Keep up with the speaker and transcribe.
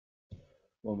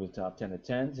Welcome to the Top 10 at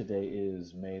 10. Today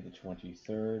is May the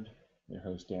 23rd. Your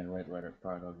host, Dan Wright, writer at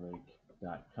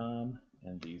ProDogLake.com,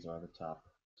 and these are the top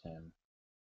 10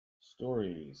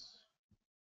 stories.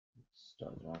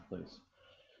 Start with the wrong place.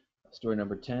 Story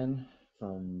number 10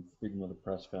 from Freedom of the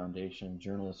Press Foundation.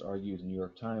 Journalists argue to the New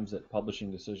York Times that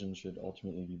publishing decisions should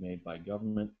ultimately be made by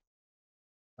government.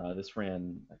 This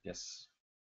ran, I guess,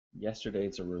 yesterday.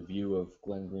 It's a review of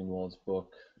Glenn Greenwald's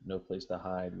book, No Place to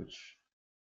Hide, which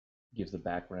gives the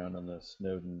background on the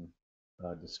Snowden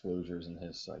disclosures and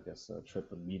his, I guess,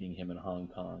 trip of meeting him in Hong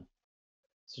Kong.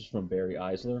 This is from Barry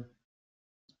Eisler.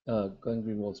 Glenn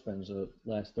Greenwald spends the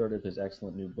last third of his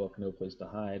excellent new book, No Place to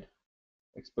Hide,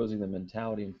 exposing the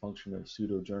mentality and function of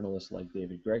pseudo-journalists like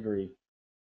David Gregory,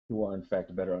 who are in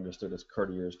fact better understood as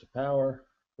courtiers to power.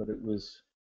 But it was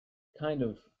kind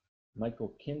of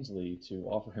Michael Kinsley to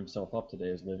offer himself up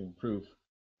today as living proof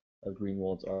of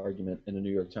Greenwald's argument. In the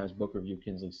New York Times book review,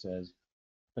 Kinsley says,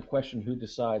 "The question who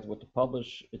decides what to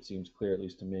publish, it seems clear, at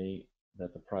least to me,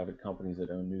 that the private companies that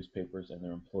own newspapers and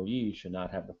their employees should not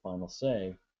have the final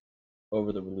say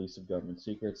over the release of government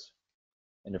secrets,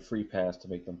 and a free pass to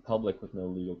make them public with no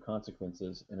legal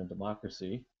consequences. In a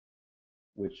democracy,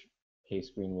 which case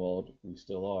Greenwald we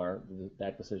still are,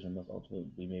 that decision must ultimately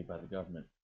be made by the government."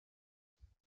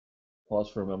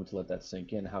 Pause for a moment to let that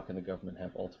sink in. How can the government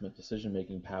have ultimate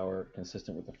decision-making power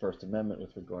consistent with the First Amendment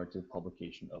with regard to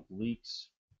publication of leaks?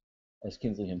 As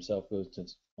Kinsley himself goes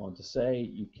on to say,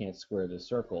 you can't square this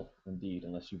circle, indeed,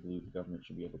 unless you believe the government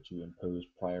should be able to impose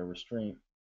prior restraint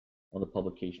on the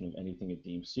publication of anything it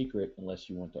deems secret, unless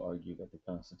you want to argue that the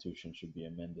Constitution should be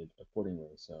amended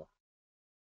accordingly. So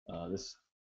this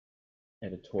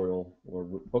editorial, or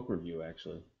book review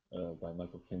actually, by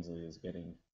Michael Kinsley is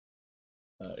getting,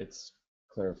 it's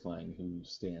clarifying who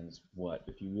stands what.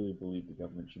 If you really believe the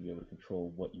government should be able to control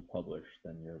what you publish,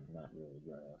 then you're not really a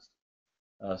journalist.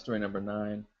 Story number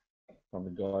 9 from The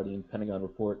Guardian, Pentagon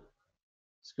report,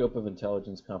 scope of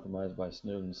intelligence compromised by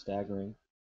Snowden staggering.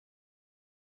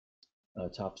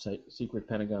 Top secret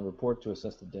Pentagon report to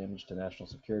assess the damage to national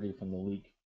security from the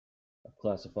leak of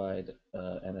classified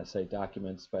NSA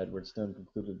documents by Edward Snowden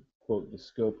concluded, quote, the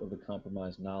scope of the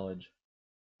compromised knowledge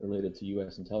related to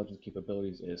U.S. intelligence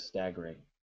capabilities is staggering.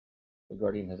 The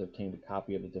Guardian has obtained a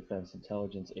copy of the Defense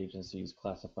Intelligence Agency's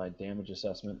classified damage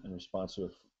assessment in response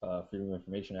to a Freedom of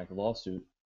Information Act lawsuit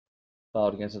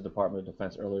filed against the Department of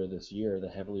Defense earlier this year. The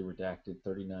heavily redacted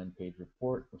 39-page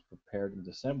report was prepared in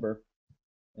December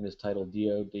and is titled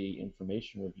DoD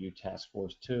Information Review Task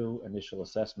Force 2 Initial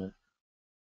Assessment.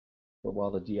 But while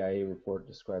the DIA report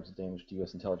describes the damage to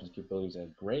U.S. intelligence capabilities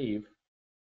as grave,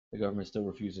 the government still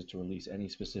refuses to release any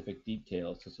specific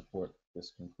details to support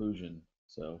this conclusion.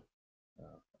 So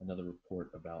another report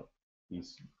about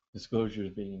these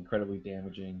disclosures being incredibly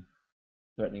damaging,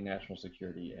 threatening national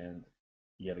security, and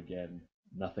yet again,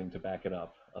 nothing to back it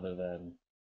up other than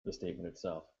the statement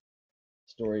itself.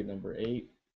 Story number 8.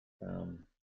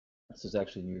 This is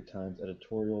actually a New York Times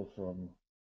editorial from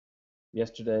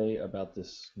yesterday about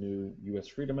this new U.S.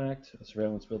 Freedom Act, a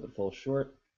surveillance bill that falls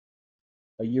short.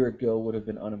 A year ago would have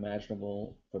been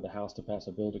unimaginable for the House to pass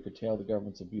a bill to curtail the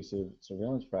government's abusive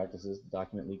surveillance practices. The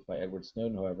document leaked by Edward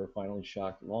Snowden, however, finally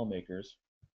shocked lawmakers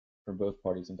from both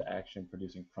parties into action,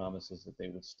 producing promises that they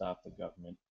would stop the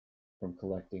government from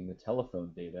collecting the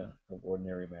telephone data of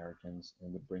ordinary Americans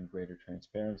and would bring greater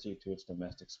transparency to its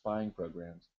domestic spying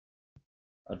programs.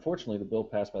 Unfortunately, the bill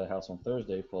passed by the House on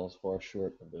Thursday falls far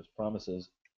short of those promises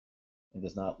and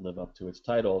does not live up to its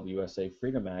title, the USA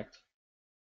Freedom Act.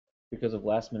 Because of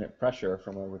last-minute pressure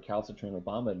from a recalcitrant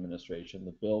Obama administration,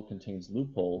 the bill contains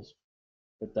loopholes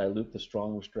that dilute the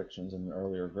strong restrictions in an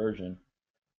earlier version,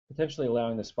 potentially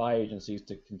allowing the spy agencies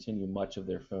to continue much of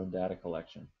their phone data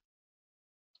collection.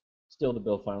 Still, the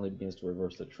bill finally begins to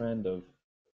reverse the trend of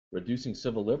reducing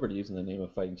civil liberties in the name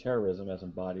of fighting terrorism as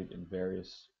embodied in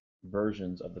various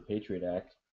versions of the Patriot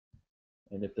Act.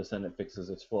 And if the Senate fixes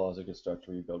its flaws, it could start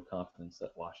to rebuild confidence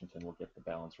that Washington will get the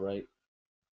balance right.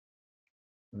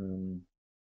 The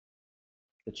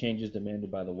changes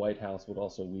demanded by the White House would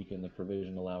also weaken the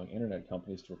provision allowing internet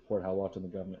companies to report how often the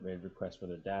government made requests for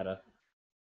their data.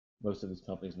 Most of these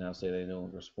companies now say they no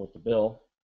longer support the bill,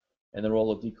 and the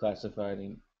role of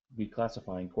declassifying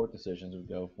court decisions would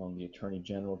go from the Attorney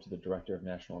General to the Director of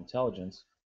National Intelligence,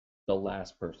 the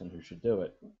last person who should do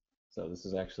it. So this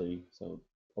is actually, so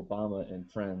Obama and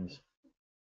friends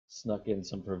snuck in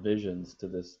some provisions to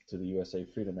the USA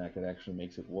Freedom Act that actually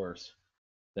makes it worse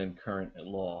than current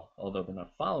law. Although they're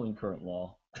not following current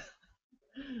law,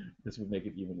 this would make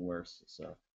it even worse.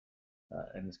 So,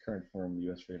 in its current form, the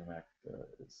U.S. Freedom Act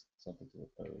is something to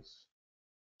oppose.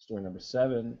 Story number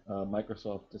 7,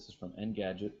 Microsoft, this is from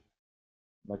Engadget.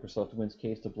 Microsoft wins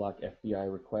case to block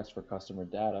FBI requests for customer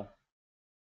data.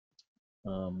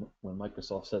 When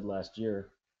Microsoft said last year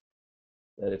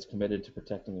that it's committed to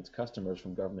protecting its customers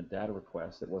from government data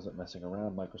requests, it wasn't messing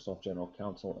around. Microsoft General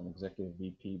Counsel and Executive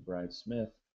VP Brad Smith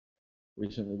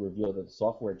recently revealed that the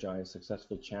software giant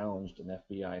successfully challenged an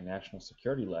FBI national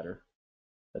security letter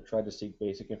that tried to seek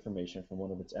basic information from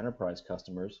one of its enterprise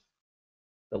customers.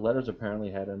 The letters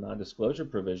apparently had a non-disclosure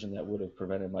provision that would have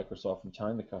prevented Microsoft from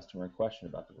telling the customer in question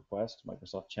about the request.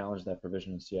 Microsoft challenged that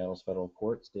provision in Seattle's federal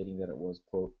court, stating that it was,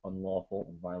 quote, unlawful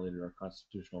and violated our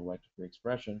constitutional right to free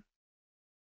expression.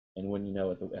 And when you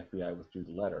know it, the FBI withdrew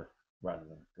the letter rather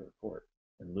than go to court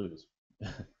and lose,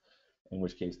 in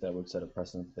which case that would set a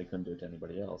precedent that they couldn't do it to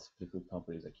anybody else, particularly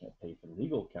companies that can't pay for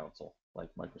legal counsel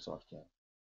like Microsoft can.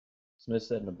 Smith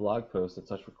said in a blog post that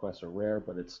such requests are rare,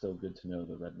 but it's still good to know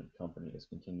the Redmond company is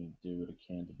continuing to do what it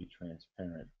can to be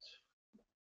transparent.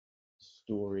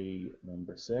 Story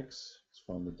number 6 is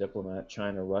from the Diplomat.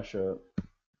 China-Russia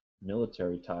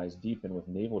military ties deepen with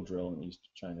naval drill in East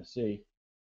China Sea.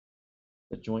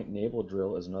 The joint naval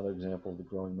drill is another example of the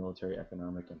growing military,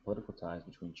 economic, and political ties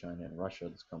between China and Russia.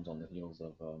 This comes on the heels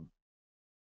of,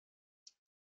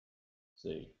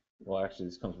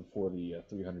 this comes before the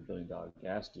 $300 billion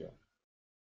gas deal.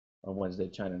 On Wednesday,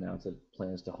 China announced that it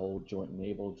plans to hold joint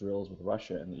naval drills with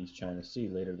Russia in the East China Sea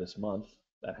later this month.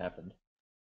 That happened.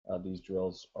 These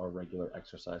drills are regular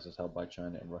exercises held by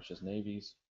China and Russia's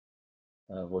navies.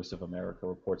 Voice of America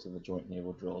reports that the joint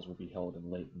naval drills will be held in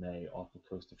late May off the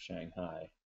coast of Shanghai.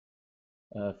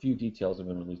 A few details have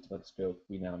been released about the scope.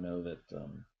 We now know that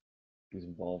these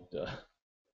involved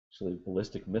actually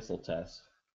ballistic missile tests,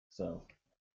 so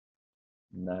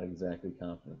not exactly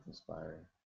confidence-inspiring.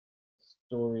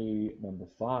 Story number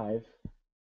 5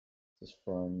 is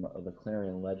from the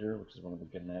Clarion Ledger, which is one of the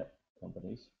Gannett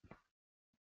companies.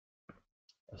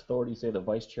 Authorities say the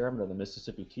vice chairman of the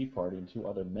Mississippi Tea Party and 2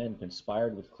 other men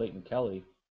conspired with Clayton Kelly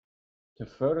to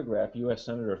photograph U.S.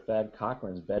 Senator Thad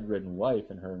Cochran's bedridden wife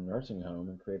in her nursing home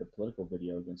and create a political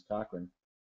video against Cochran.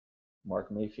 Mark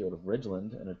Mayfield of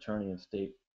Ridgeland, an attorney and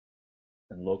state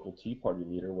and local Tea Party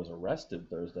leader, was arrested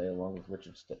Thursday along with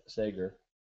Richard Sager,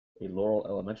 a Laurel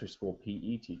Elementary School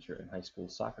PE teacher and high school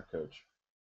soccer coach.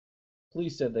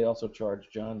 Police said they also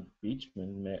charged John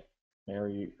Beachman,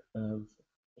 Mary of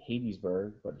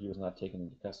Hadesburg, but he was not taken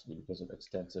into custody because of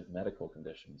extensive medical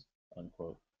conditions,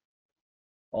 unquote.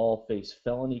 All face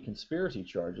felony conspiracy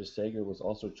charges. Sager was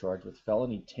also charged with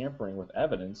felony tampering with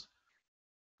evidence,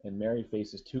 and Mary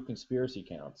faces 2 conspiracy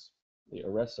counts. The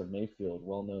arrests of Mayfield,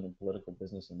 well known in political,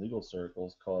 business, and legal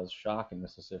circles, caused shock in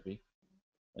Mississippi,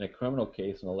 in a criminal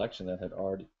case, an election that had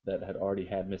already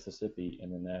had Mississippi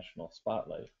in the national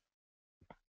spotlight.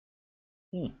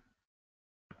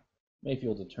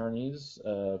 Mayfield's attorneys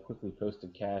quickly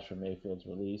posted cash for Mayfield's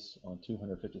release on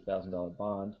 $250,000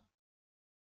 bond.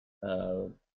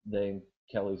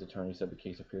 Kelly's attorney said the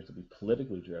case appears to be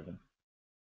politically driven.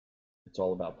 It's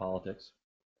all about politics.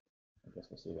 I guess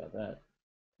we'll see about that.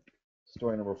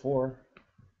 Story number 4.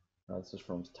 This is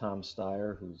from Tom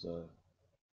Steyer, who's a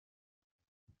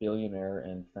billionaire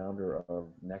and founder of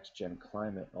Next Gen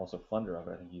Climate, also funder of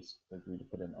it. I think he's agreed to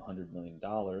put in $100 million.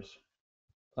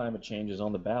 Climate change is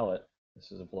on the ballot.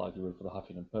 This is a blog he wrote for the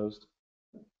Huffington Post.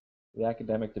 The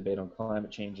academic debate on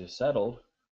climate change is settled.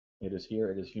 It is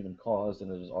here, it is human caused,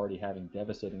 and it is already having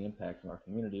devastating impact on our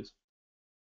communities.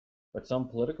 But some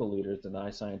political leaders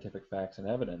deny scientific facts and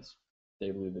evidence.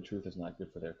 They believe the truth is not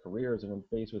good for their careers, and when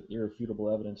faced with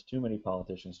irrefutable evidence, too many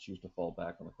politicians choose to fall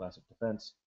back on the classic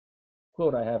defense.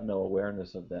 Quote, I have no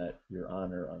awareness of that, Your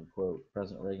Honor, unquote.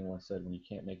 President Reagan once said, when you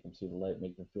can't make them see the light,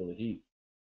 make them feel the heat.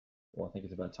 Well, I think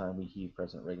it's about time we heed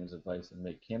President Reagan's advice and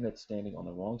make candidates standing on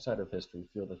the wrong side of history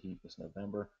feel the heat this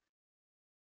November.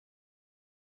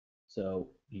 So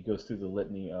he goes through the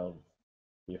litany of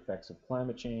the effects of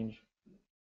climate change,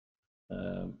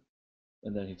 and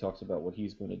then he talks about what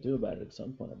he's going to do about it at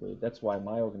some point, I believe. That's why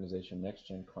my organization, Next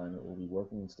Gen Climate, will be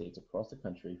working in states across the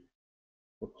country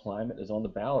where climate is on the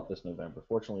ballot this November.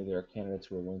 Fortunately, there are candidates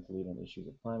who are willing to lead on issues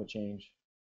of climate change,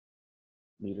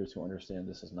 leaders who understand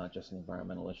this is not just an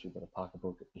environmental issue, but a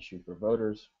pocketbook issue for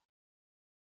voters.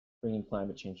 Bringing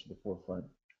climate change to the forefront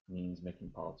means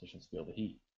making politicians feel the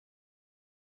heat.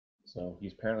 So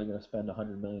he's apparently going to spend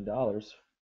 $100 million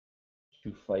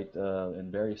to fight in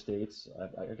various states.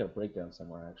 I got a breakdown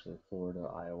somewhere, actually. Florida,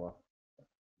 Iowa,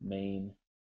 Maine,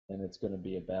 and it's going to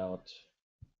be about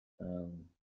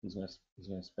he's going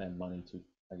to spend money to,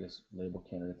 I guess, label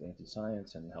candidates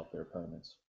anti-science and help their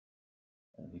opponents.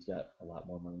 And he's got a lot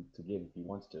more money to give if he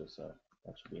wants to, so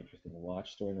that should be interesting to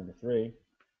watch. Story number 3.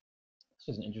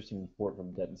 This is an interesting report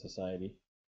from Debt and Society.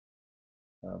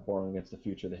 Borrowing Against the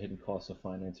Future, the Hidden Costs of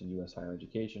Financing U.S. Higher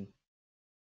Education.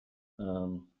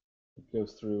 It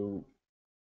goes through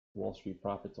Wall Street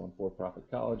profits on for-profit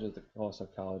colleges, the cost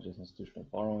of colleges, institutional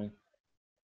borrowing.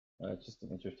 It's just an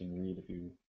interesting read if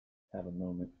you have a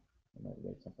moment. I might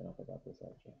write something up about this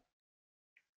actually.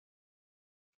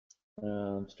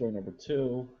 Story number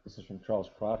 2, this is from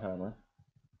Charles Krauthammer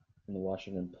in the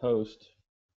Washington Post.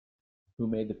 Who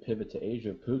made the pivot to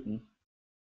Asia? Putin.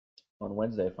 On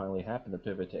Wednesday, it finally happened, the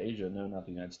pivot to Asia. No, not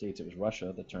the United States, it was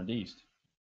Russia that turned east.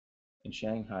 In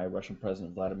Shanghai, Russian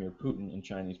President Vladimir Putin and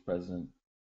Chinese President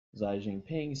Xi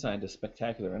Jinping signed a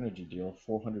spectacular energy deal,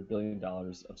 $400 billion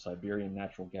of Siberian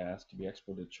natural gas to be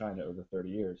exported to China over 30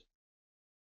 years.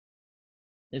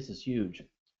 This is huge.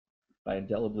 By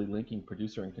indelibly linking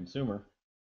producer and consumer,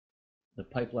 the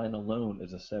pipeline alone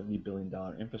is a $70 billion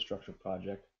infrastructure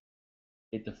project.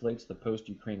 It deflates the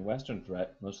post-Ukraine Western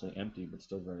threat, mostly empty but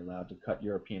still very loud, to cut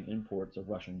European imports of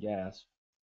Russian gas.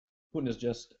 Putin has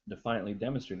just defiantly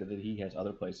demonstrated that he has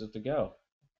other places to go.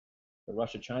 The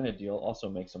Russia-China deal also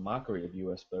makes a mockery of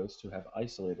U.S. boasts to have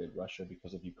isolated Russia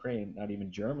because of Ukraine. Not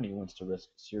even Germany wants to risk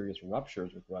serious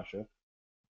ruptures with Russia.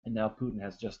 And now Putin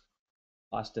has just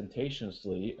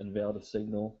ostentatiously unveiled a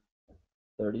signal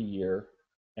 30-year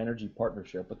energy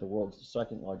partnership with the world's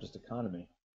second largest economy.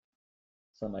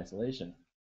 Some isolation.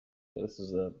 So this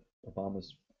is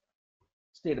Obama's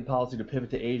stated policy to pivot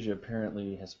to Asia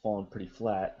apparently has fallen pretty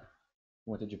flat.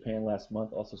 Went to Japan last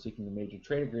month, also seeking a major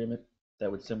trade agreement that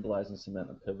would symbolize and cement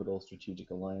a pivotal strategic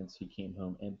alliance. He came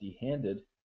home empty-handed.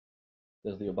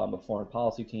 Does the Obama foreign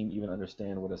policy team even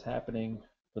understand what is happening?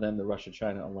 For them, the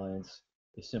Russia-China alliance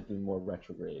is simply more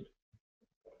retrograde.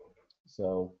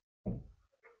 So,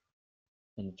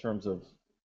 in terms of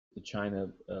the China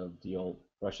deal,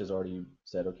 Russia's already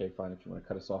said, okay, fine, if you want to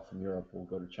cut us off from Europe, we'll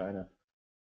go to China.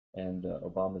 And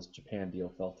Obama's Japan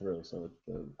deal fell through, so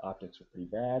the optics are pretty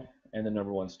bad. And the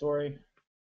number 1 story,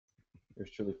 there's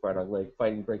truly Fried Dog Lake.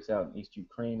 Fighting breaks out in East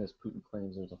Ukraine as Putin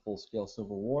claims there's a full-scale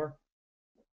civil war.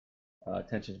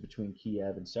 Tensions between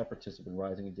Kiev and separatists have been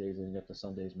rising in days leading up to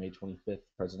Sunday's May 25th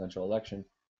presidential election.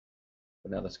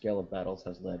 But now the scale of battles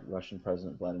has led Russian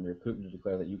President Vladimir Putin to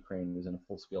declare that Ukraine is in a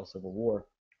full-scale civil war.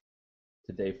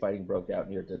 Today, fighting broke out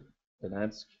near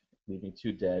Donetsk, leaving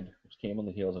 2 dead, which came on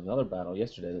the heels of another battle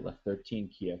yesterday that left 13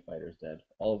 Kiev fighters dead,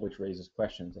 all of which raises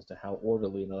questions as to how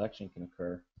orderly an election can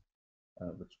occur,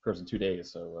 which occurs in 2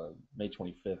 days. So May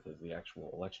 25th is the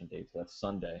actual election date, so that's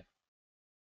Sunday.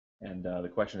 And the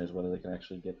question is whether they can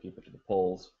actually get people to the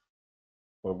polls,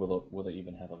 or will they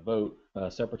even have a vote.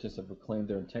 Separatists have proclaimed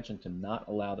their intention to not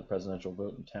allow the presidential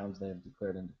vote in towns that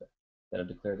have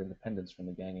declared independence from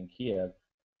the gang in Kiev,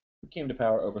 who came to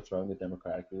power overthrowing the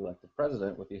democratically elected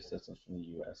president with the assistance from the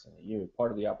U.S. and the EU. Part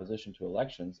of the opposition to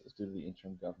elections is due to the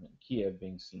interim government in Kiev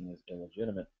being seen as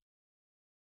illegitimate.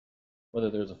 Whether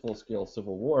there's a full-scale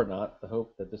civil war or not, the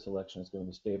hope that this election is going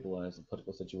to stabilize the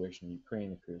political situation in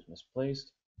Ukraine appears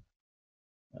misplaced.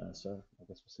 So I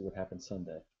guess we'll see what happens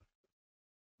Sunday.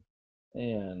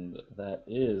 And that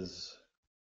is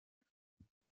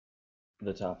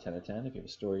the top 10 of 10. If you have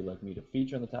a story you'd like me to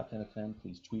feature in the top 10 of 10,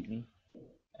 please tweet me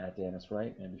at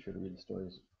DannisWright, and be sure to read the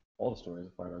stories, all the stories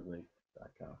at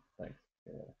FireDogLake.com. Thanks.